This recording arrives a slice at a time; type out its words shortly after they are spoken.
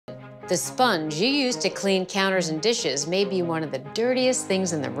The sponge you use to clean counters and dishes may be one of the dirtiest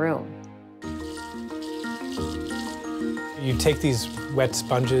things in the room. You take these wet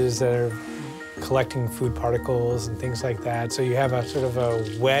sponges that are collecting food particles and things like that, so you have a sort of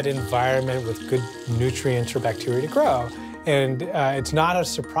a wet environment with good nutrients for bacteria to grow. And it's not a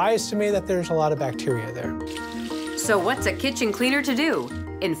surprise to me that there's a lot of bacteria there. So what's a kitchen cleaner to do?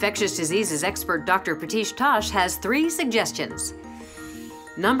 Infectious diseases expert Dr. Pratish Tosh has 3 suggestions.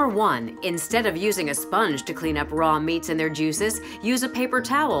 Number 1, instead of using a sponge to clean up raw meats and their juices, use a paper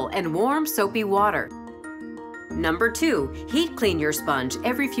towel and warm soapy water. Number 2, heat clean your sponge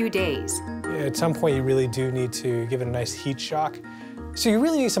every few days. At some point, you really do need to give it a nice heat shock. So you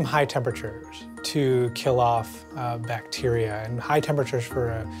really need some high temperatures to kill off bacteria, and high temperatures for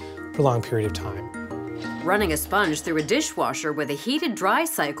a prolonged period of time. Running a sponge through a dishwasher with a heated dry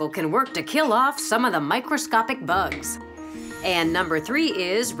cycle can work to kill off some of the microscopic bugs. And number 3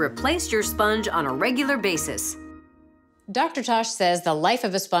 is replace your sponge on a regular basis. Dr. Tosh says the life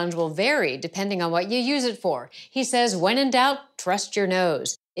of a sponge will vary depending on what you use it for. He says, when in doubt, trust your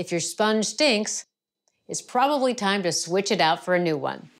nose. If your sponge stinks, it's probably time to switch it out for a new one.